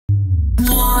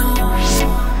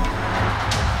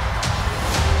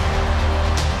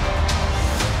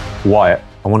Wyatt,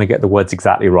 I want to get the words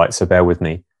exactly right, so bear with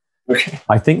me. Okay.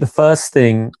 I think the first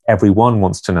thing everyone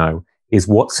wants to know is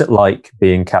what's it like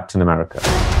being Captain America?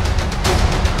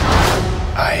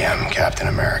 I am Captain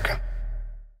America.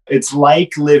 It's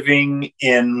like living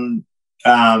in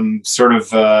sort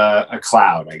of a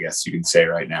cloud, I guess you could say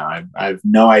right now. I have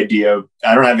no idea.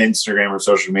 I don't have Instagram or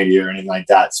social media or anything like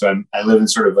that. So I live in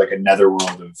sort of like a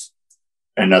netherworld of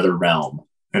another realm,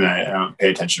 and I don't pay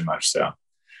attention much. So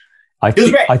I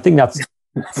think that's,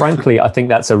 frankly, I think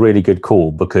that's a really good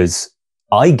call, because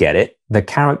I get it. The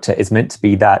character is meant to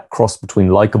be that cross between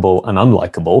likable and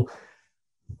unlikable.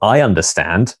 I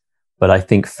understand, but I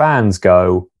think fans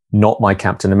go, not my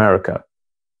Captain America.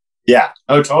 Yeah.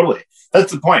 Oh, totally.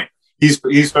 That's the point. He's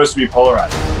supposed to be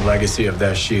polarized. The legacy of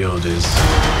that shield is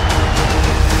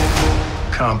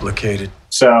complicated.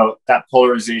 So that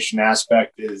polarization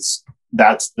aspect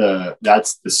that's the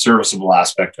serviceable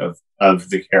aspect of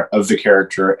the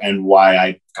character, and why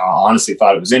I honestly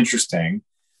thought it was interesting.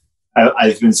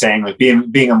 I've been saying, like,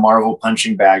 being a Marvel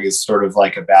punching bag is sort of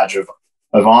like a badge of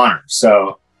honor.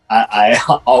 So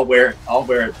I'll wear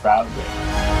it proudly.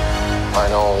 I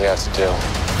know all we have to do.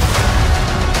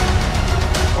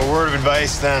 A word of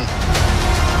advice, then.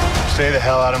 Stay the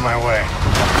hell out of my way.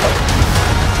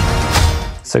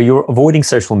 So you're avoiding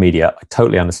social media. I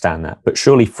totally understand that. But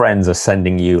surely friends are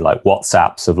sending you like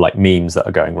WhatsApps of like memes that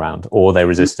are going around, or they're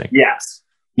resisting. Yes.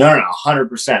 No,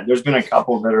 100%. There's been a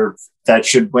couple that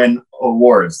should win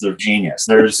awards. They're genius.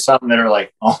 There's some that are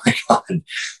like, oh my God,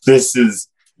 this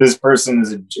person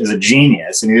is a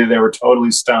genius. And either they were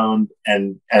totally stoned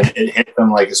and it hit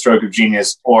them like a stroke of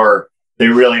genius, or they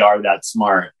really are that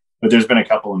smart. But there's been a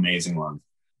couple amazing ones.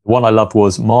 One I loved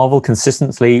was Marvel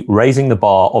consistently raising the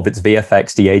bar of its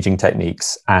VFX de-aging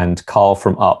techniques, and Karl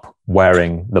from Up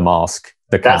wearing the mask,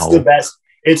 the cowl. That's the best.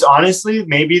 It's honestly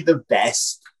maybe the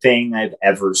best thing I've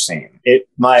ever seen. It's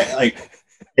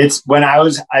when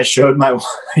I showed my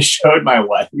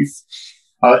wife,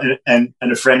 and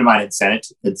a friend of mine had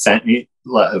sent me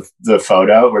the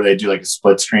photo where they do like a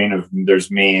split screen of there's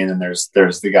me and then there's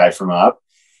the guy from Up.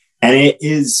 And it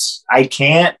is, I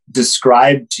can't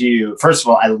describe to you. First of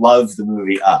all, I love the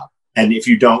movie Up. And if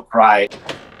you don't cry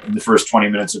in the first 20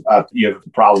 minutes of Up, you have a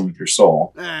problem with your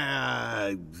soul.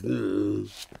 And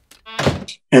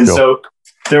so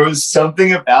there was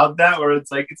something about that where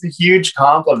it's like, it's a huge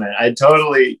compliment. I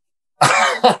totally,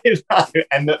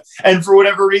 and for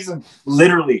whatever reason,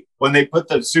 literally, when they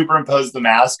superimpose the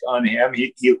mask on him,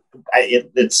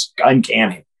 it's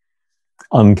uncanny.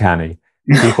 Uncanny.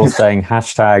 People saying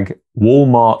hashtag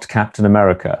Walmart Captain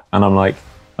America. And I'm like,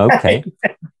 okay.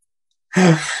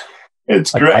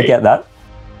 It's great. I get that.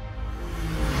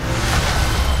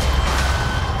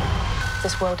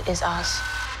 This world is ours.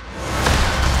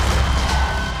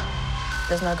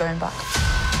 There's no going back.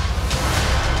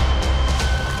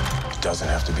 It doesn't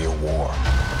have to be a war.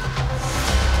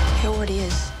 It already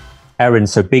is. Erin,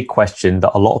 so big question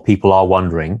that a lot of people are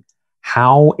wondering.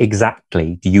 How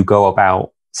exactly do you go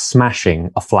about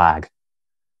smashing a flag?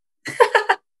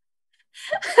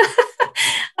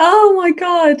 Oh my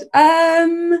God.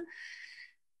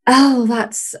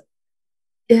 That's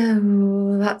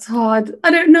hard.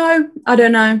 I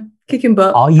don't know. Kicking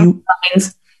butt. Are you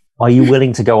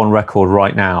willing to go on record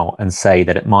right now and say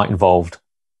that it might involve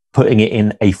putting it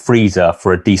in a freezer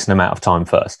for a decent amount of time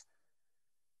first?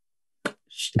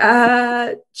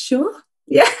 Sure.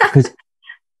 Yeah. Because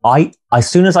as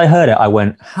soon as I heard it, I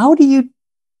went, how do you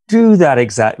do that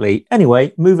exactly?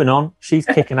 Anyway, moving on. She's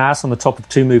kicking ass on the top of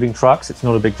 2 moving trucks. It's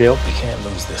not a big deal. We can't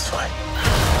lose this fight.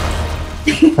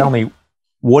 Tell me,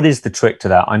 what is the trick to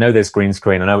that? I know there's green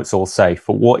screen. I know it's all safe,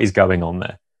 but what is going on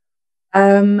there?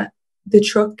 The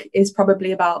truck is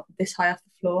probably about this high off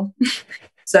the floor.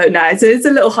 So no, it's a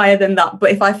little higher than that.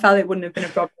 But if I fell, it wouldn't have been a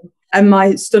problem. And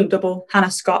my stunt double, Hannah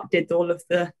Scott, did all of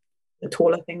the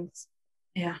taller things.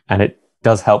 Yeah. And it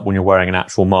does help when you're wearing an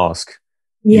actual mask.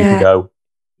 Yeah. You can go,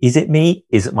 is it me?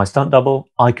 Is it my stunt double?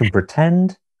 I can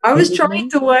pretend. I was trying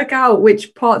to work out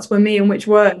which parts were me and which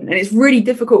weren't. And it's really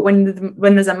difficult when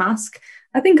there's a mask.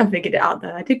 I think I figured it out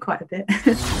there. I did quite a bit.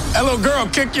 Hello, girl,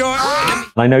 kick your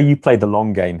ass. I know you played the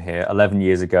long game here. 11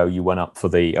 years ago, you went up for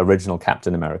the original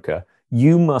Captain America.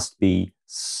 You must be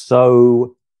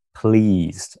so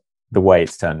pleased the way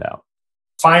it's turned out.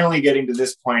 Finally getting to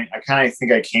this point, I kind of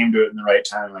think I came to it in the right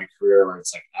time in my career where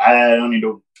it's like, I don't need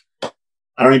to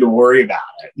worry about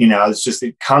it. You know, it's just,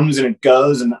 it comes and it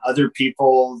goes, and other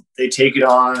people, they take it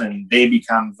on and they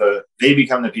become the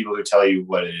people who tell you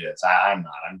what it is. I'm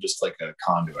not. I'm just like a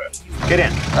conduit. Get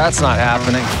in. That's not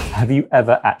happening. Have you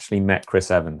ever actually met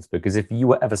Chris Evans? Because if you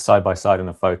were ever side by side in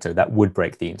a photo, that would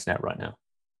break the internet right now.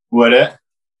 Would it?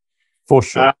 For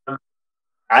sure.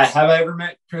 Have I ever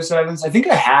met Chris Evans? I think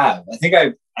I have.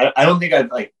 I don't think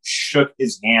I've like shook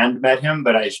his hand, met him,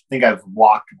 but I think I've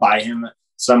walked by him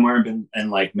somewhere and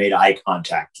like made eye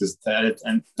contact.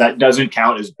 And that doesn't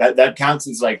count as that counts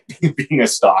as like being a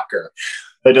stalker.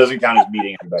 That doesn't count as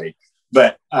meeting anybody.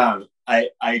 But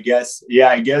I guess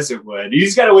it would. You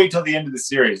just got to wait till the end of the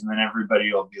series, and then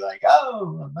everybody will be like,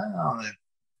 "Oh, wow,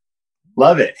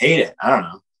 love it, hate it." I don't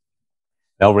know.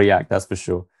 They'll react, that's for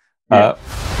sure. Yeah.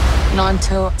 Not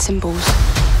until symbols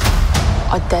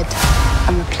are dead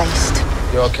and replaced.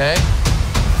 You okay?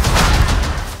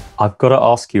 I've got to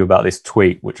ask you about this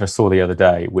tweet, which I saw the other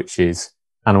day, which is,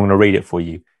 and I'm going to read it for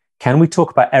you. Can we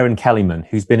talk about Erin Kellyman,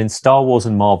 who's been in Star Wars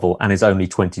and Marvel and is only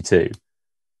 22?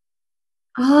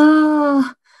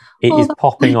 It is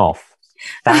popping off.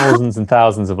 Thousands and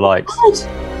thousands of likes.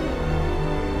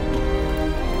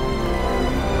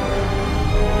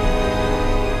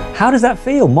 How does that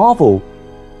feel? Marvel,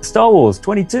 Star Wars,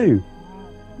 22.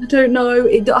 I don't know.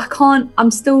 I can't.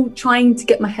 I'm still trying to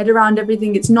get my head around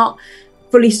everything. It's not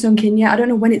fully sunk in yet. I don't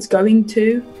know when it's going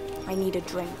to. I need a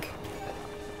drink.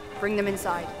 Bring them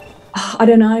inside. I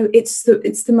don't know. It's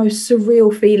the most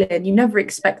surreal feeling. You never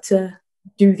expect to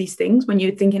do these things when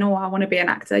you're thinking, oh, I want to be an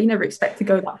actor. You never expect to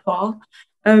go that far.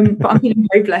 But I'm feeling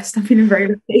very blessed. I'm feeling very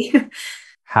lucky.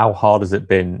 How hard has it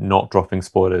been not dropping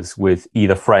spoilers with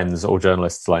either friends or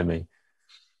journalists like me?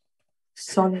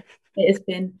 Solid. It has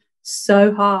been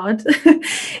so hard.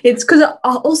 It's because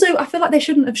I feel like they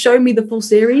shouldn't have shown me the full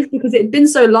series because it had been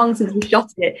so long since we shot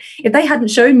it. If they hadn't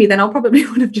shown me, then I probably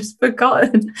would have just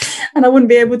forgotten and I wouldn't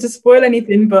be able to spoil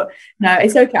anything. But no,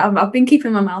 it's okay. I've been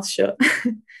keeping my mouth shut.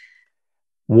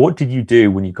 What did you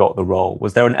do when you got the role?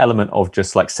 Was there an element of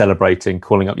just like celebrating,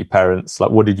 calling up your parents?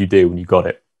 Like, what did you do when you got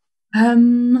it?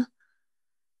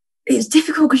 It's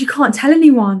difficult because you can't tell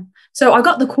anyone. So I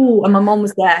got the call and my mom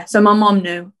was there. So my mom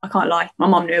knew. I can't lie. My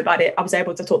mom knew about it. I was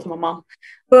able to talk to my mom.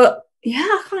 But yeah,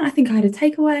 I think I had a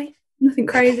takeaway. Nothing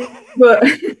crazy. but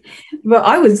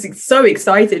I was so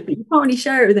excited. But you can't really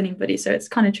share it with anybody. So it's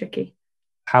kind of tricky.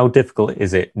 How difficult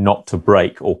is it not to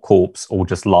break or corpse or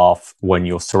just laugh when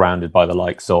you're surrounded by the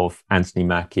likes of Anthony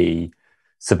Mackie,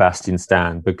 Sebastian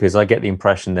Stan? Because I get the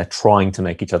impression they're trying to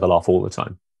make each other laugh all the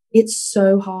time. It's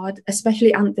so hard,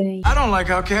 especially Anthony. I don't like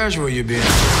how casual you're being.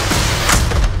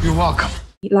 You're welcome.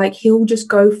 Like, he'll just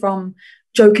go from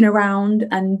joking around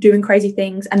and doing crazy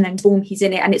things and then boom, he's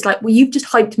in it. And it's like, well, you've just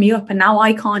hyped me up and now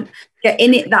I can't get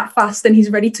in it that fast and he's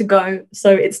ready to go.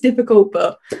 So it's difficult,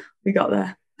 but we got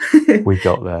there. We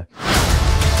got there.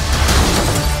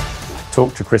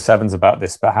 Talk to Chris Evans about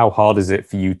this, but how hard is it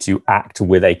for you to act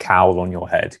with a cowl on your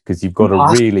head? Because you've got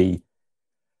to really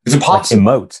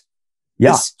emote.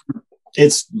 Yeah,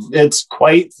 it's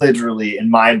quite literally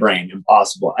in my brain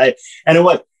impossible. It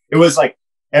was like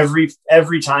every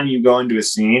time you go into a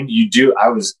scene, I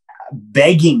was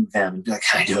begging them to be like,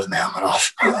 "Can I do it with my helmet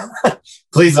off?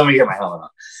 Please let me get my helmet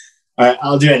off. All right,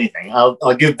 I'll do anything.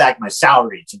 I'll give back my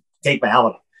salary to take my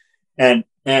helmet off."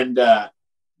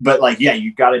 But like, yeah,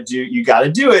 you got to do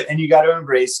it, and you got to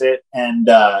embrace it, and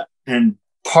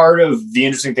part of the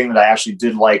interesting thing that I actually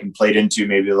did like and played into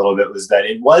maybe a little bit was that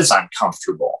it was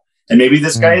uncomfortable, and maybe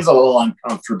this guy is a little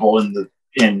uncomfortable in the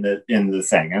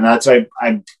thing, and that's why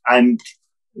I'm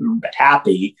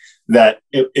happy that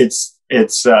it's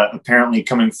apparently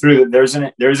coming through that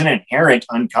there's an inherent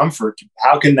uncomfort.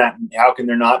 How can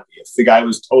there not be? If the guy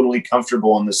was totally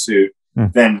comfortable in the suit,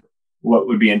 then what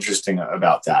would be interesting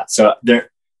about that? So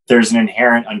there's an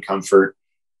inherent uncomfort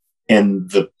in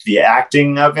the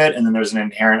acting of it, and then there's an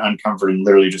inherent uncomfort in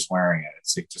literally just wearing it.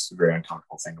 It's like just a very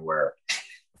uncomfortable thing to wear.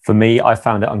 For me, I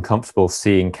found it uncomfortable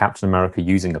seeing Captain America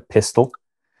using a pistol.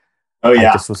 Oh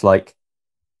yeah, I just was like,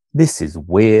 this is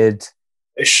weird.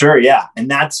 Sure, yeah, and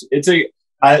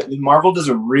Marvel does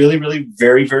a really, really,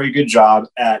 very, very good job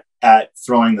at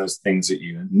throwing those things at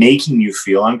you and making you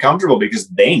feel uncomfortable because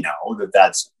they know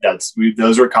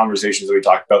those were conversations that we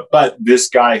talked about. But this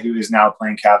guy who is now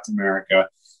playing Captain America,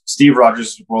 Steve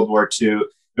Rogers, World War II,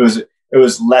 it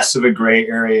was less of a gray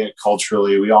area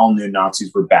culturally. We all knew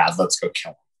Nazis were bad. Let's go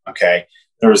kill them. Okay.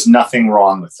 There was nothing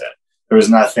wrong with it. There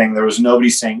was nobody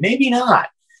saying maybe not.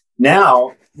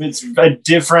 Now it's a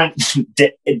different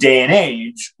day and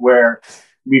age where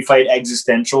we fight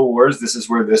existential wars. This is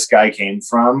where this guy came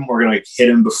from. We're going to hit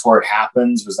him before it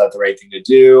happens. Was that the right thing to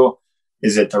do?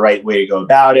 Is it the right way to go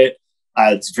about it?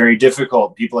 It's very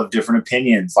difficult. People have different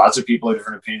opinions. Lots of people have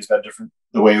different opinions about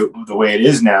the way it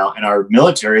is now. And our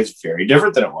military is very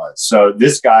different than it was. So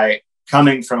this guy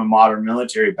coming from a modern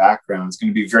military background is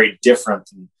going to be very different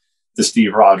than the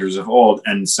Steve Rogers of old.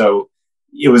 And so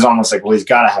it was almost like, well, he's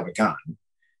got to have a gun.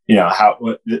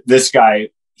 this guy,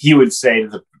 he would say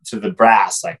to the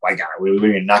brass, like, "Why, God, are you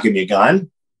going to not give me a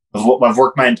gun? I've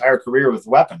worked my entire career with a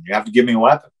weapon. You have to give me a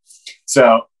weapon."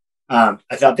 So I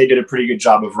thought they did a pretty good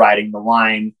job of riding the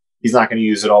line. He's not going to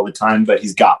use it all the time, but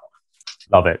he's got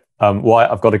one. Love it.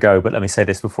 Wyatt, I've got to go, but let me say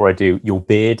this before I do. Your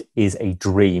beard is a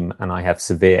dream, and I have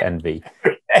severe envy.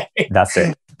 Okay. That's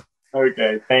it.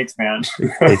 Okay, thanks, man.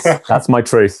 That's my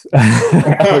truth.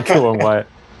 Come on, Wyatt.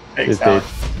 Thanks,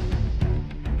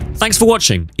 Thanks for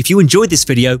watching. If you enjoyed this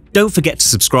video, don't forget to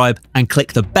subscribe and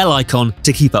click the bell icon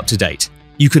to keep up to date.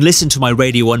 You can listen to my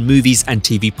Radio 1 movies and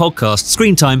TV podcast,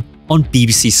 Screen Time, on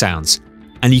BBC Sounds.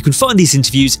 And you can find these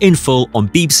interviews in full on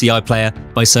BBC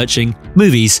iPlayer by searching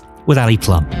Movies with Ali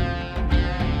Plumb.